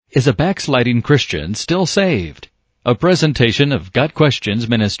Is a backsliding Christian still saved? A presentation of Got Questions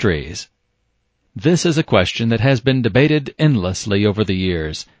Ministries. This is a question that has been debated endlessly over the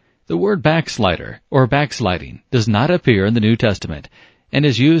years. The word backslider or backsliding does not appear in the New Testament and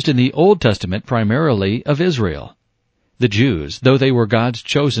is used in the Old Testament primarily of Israel. The Jews, though they were God's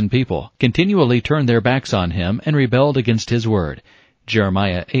chosen people, continually turned their backs on Him and rebelled against His word.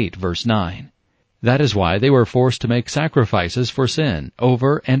 Jeremiah 8 verse 9. That is why they were forced to make sacrifices for sin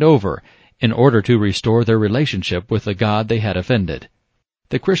over and over in order to restore their relationship with the God they had offended.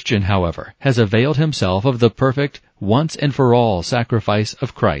 The Christian, however, has availed himself of the perfect, once-and-for-all sacrifice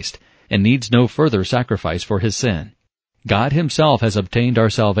of Christ and needs no further sacrifice for his sin. God Himself has obtained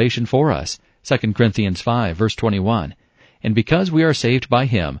our salvation for us, 2 Corinthians 5 verse 21, and because we are saved by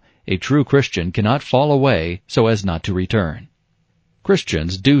Him, a true Christian cannot fall away so as not to return.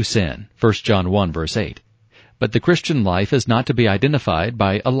 Christians do sin, 1 John 1 verse 8. But the Christian life is not to be identified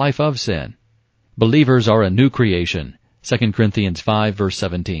by a life of sin. Believers are a new creation, 2 Corinthians 5 verse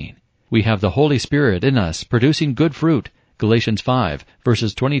 17. We have the Holy Spirit in us producing good fruit, Galatians 5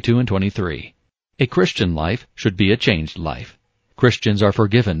 verses 22 and 23. A Christian life should be a changed life. Christians are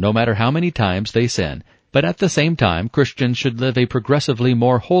forgiven no matter how many times they sin, but at the same time Christians should live a progressively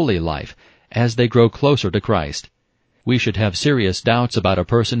more holy life as they grow closer to Christ. We should have serious doubts about a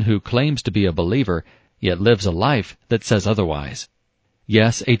person who claims to be a believer, yet lives a life that says otherwise.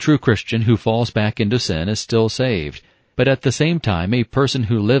 Yes, a true Christian who falls back into sin is still saved, but at the same time a person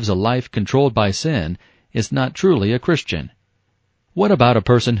who lives a life controlled by sin is not truly a Christian. What about a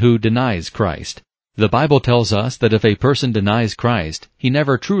person who denies Christ? The Bible tells us that if a person denies Christ, he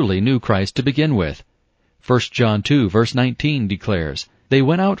never truly knew Christ to begin with. 1 John 2 verse 19 declares, "They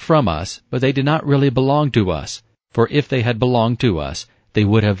went out from us, but they did not really belong to us. For if they had belonged to us, they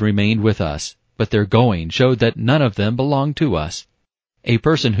would have remained with us, but their going showed that none of them belonged to us." A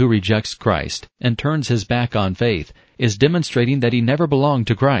person who rejects Christ and turns his back on faith is demonstrating that he never belonged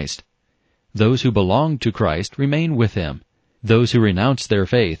to Christ. Those who belong to Christ remain with Him. Those who renounce their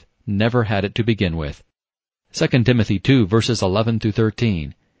faith never had it to begin with. 2 Timothy 2 verses 11 through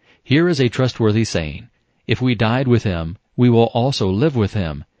 13. Here is a trustworthy saying, "If we died with Him, we will also live with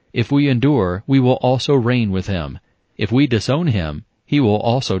Him. If we endure, we will also reign with Him. If we disown Him, He will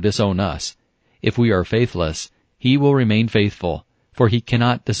also disown us. If we are faithless, He will remain faithful, for He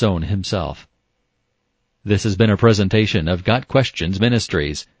cannot disown Himself." This has been a presentation of Got Questions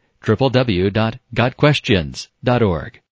Ministries, www.gotquestions.org.